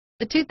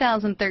The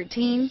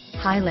 2013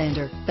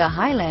 Highlander. The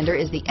Highlander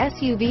is the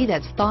SUV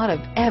that's thought of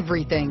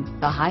everything.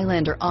 The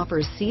Highlander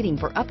offers seating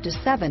for up to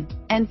 7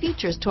 and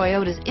features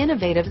Toyota's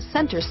innovative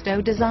center stow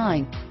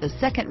design. The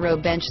second row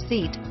bench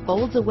seat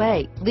folds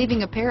away,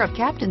 leaving a pair of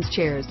captain's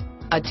chairs.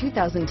 A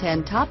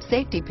 2010 top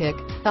safety pick,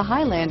 the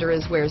Highlander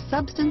is where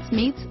substance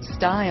meets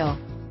style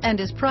and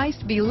is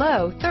priced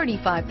below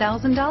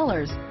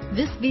 $35,000.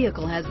 This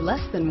vehicle has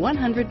less than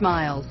 100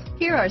 miles.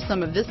 Here are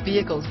some of this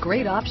vehicle's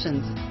great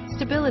options: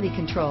 stability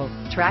control,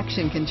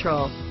 traction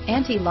control,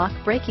 anti-lock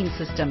braking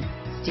system,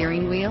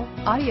 steering wheel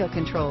audio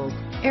controls,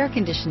 air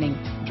conditioning,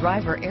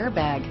 driver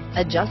airbag,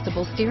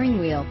 adjustable steering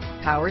wheel,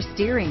 power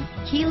steering,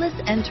 keyless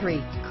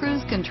entry,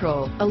 cruise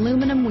control,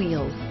 aluminum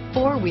wheels,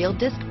 4-wheel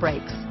disc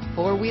brakes,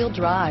 4-wheel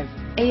drive,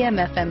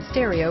 AM/FM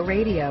stereo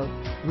radio,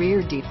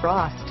 rear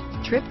defrost,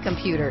 trip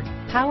computer,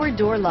 power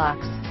door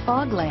locks,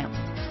 fog lamps,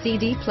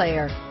 CD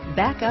player,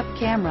 backup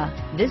camera.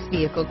 This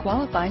vehicle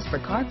qualifies for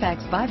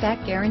Carfax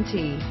buyback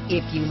guarantee.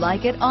 If you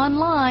like it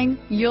online,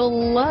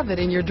 you'll love it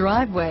in your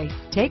driveway.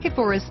 Take it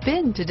for a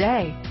spin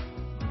today.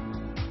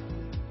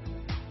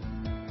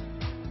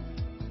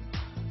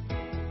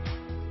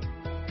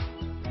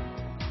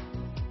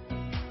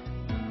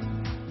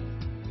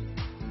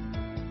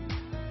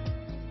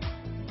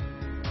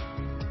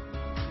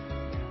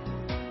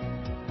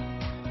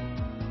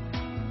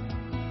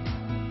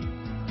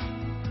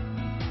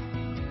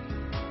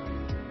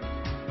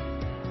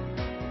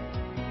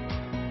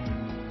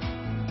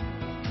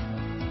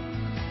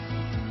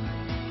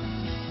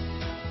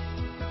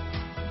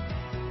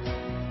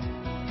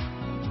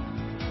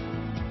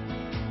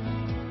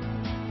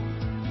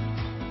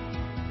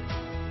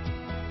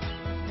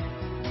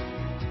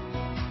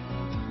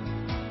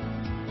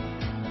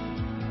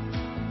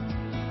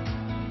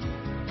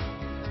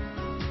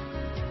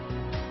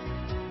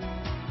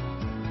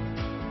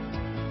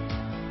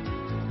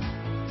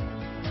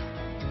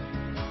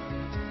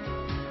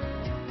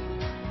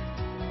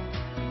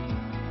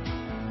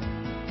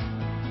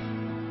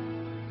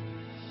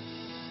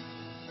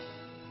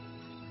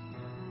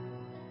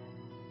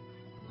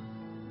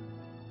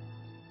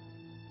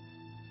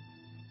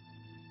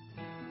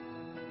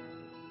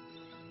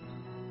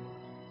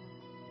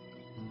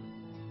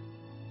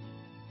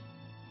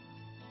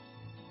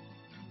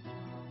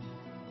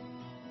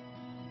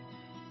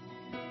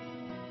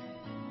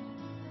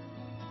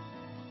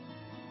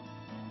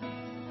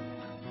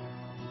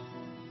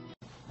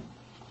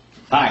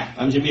 Hi,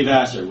 I'm Jimmy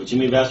Vasser with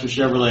Jimmy Vasser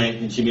Chevrolet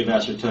and Jimmy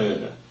Vasser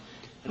Toyota,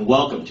 and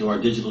welcome to our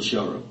digital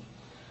showroom.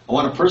 I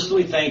want to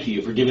personally thank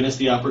you for giving us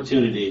the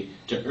opportunity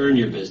to earn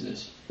your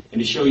business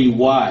and to show you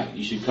why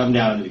you should come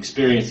down and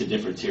experience the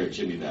difference here at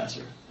Jimmy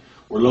Vasser.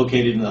 We're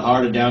located in the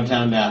heart of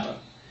downtown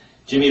Napa.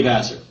 Jimmy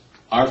Vasser,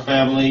 our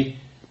family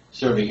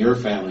serving your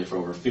family for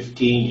over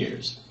 15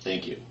 years.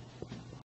 Thank you.